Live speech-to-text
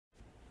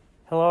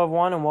Hello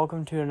everyone and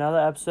welcome to another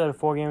episode of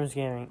 4Gamers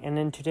Gaming. And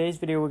in today's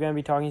video we're going to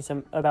be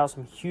talking about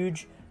some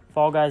huge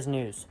Fall Guys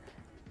news.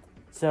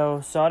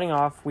 So starting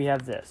off we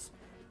have this.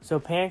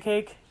 So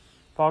Pancake,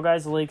 Fall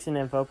Guys leaks and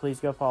info, please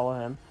go follow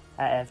him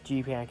at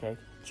FG Pancake.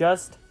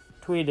 Just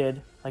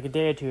tweeted like a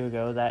day or two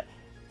ago that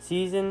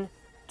Season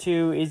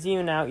 2 isn't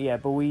even out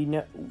yet, but we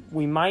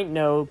might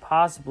know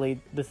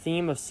possibly the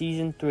theme of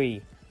Season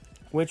 3,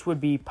 which would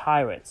be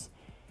pirates.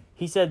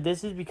 He said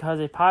this is because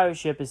a pirate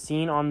ship is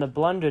seen on the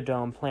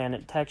Blunderdome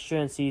planet texture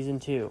in Season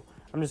 2.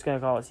 I'm just going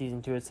to call it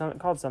Season 2. It's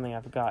called something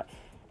I forgot.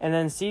 And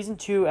then Season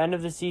 2, end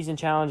of the season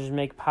challenges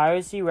make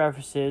piracy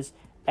references.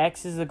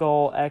 X is the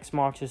goal, X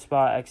marks the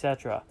spot,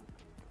 etc.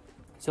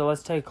 So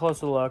let's take a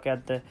closer look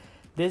at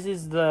this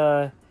is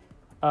the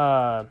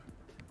map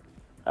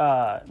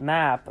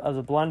of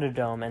the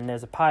Blunderdome, and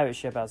there's a pirate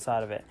ship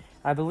outside of it.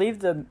 I believe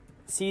the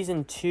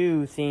Season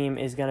 2 theme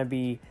is going to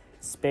be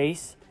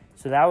space.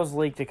 So that was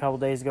leaked a couple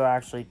days ago,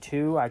 actually,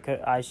 too.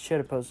 I should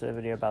have posted a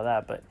video about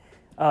that,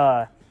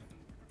 but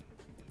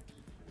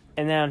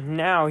and then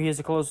now here's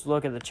a closer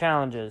look at the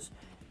challenges.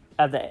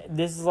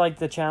 This is like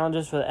the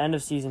challenges for the end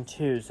of Season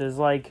 2. So it's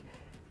like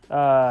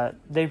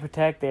they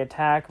protect, they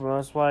attack, but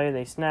most likely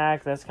they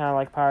snack. That's kind of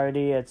like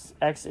parody. It's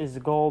X is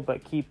the goal,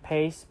 but keep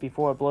pace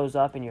before it blows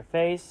up in your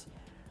face.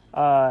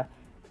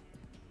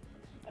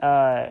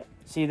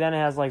 See, then it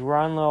has like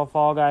run, little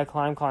fall guy,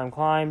 climb, climb,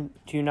 climb.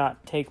 Do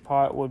not take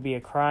part would be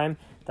a crime.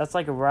 That's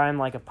like a rhyme,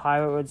 like a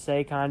pirate would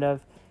say, kind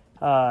of.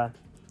 And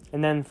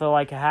then for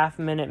like a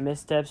half-minute,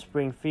 missteps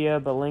bring fear,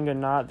 but linger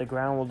not, the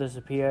ground will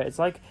disappear. It's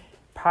like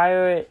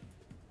pirate,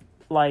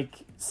 like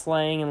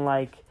slang and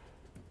like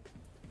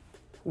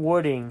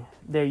wording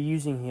they're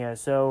using here.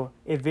 So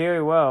it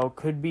very well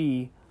could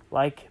be,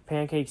 like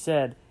Pancake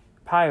said,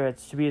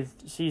 pirates to be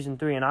Season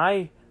 3. And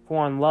I, for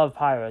one, love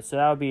pirates, so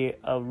that would be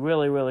a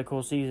really, really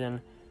cool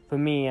season for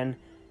me, and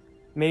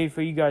maybe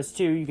for you guys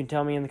too. You can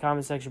tell me in the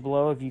comment section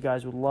below if you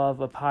guys would love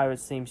a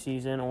pirates theme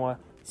season or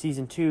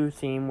Season 2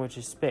 theme, which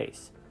is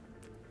space.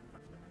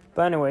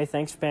 But anyway,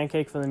 thanks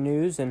Pancake for the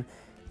news, and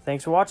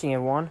thanks for watching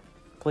everyone.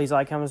 Please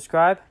like, comment,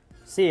 subscribe.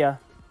 See ya.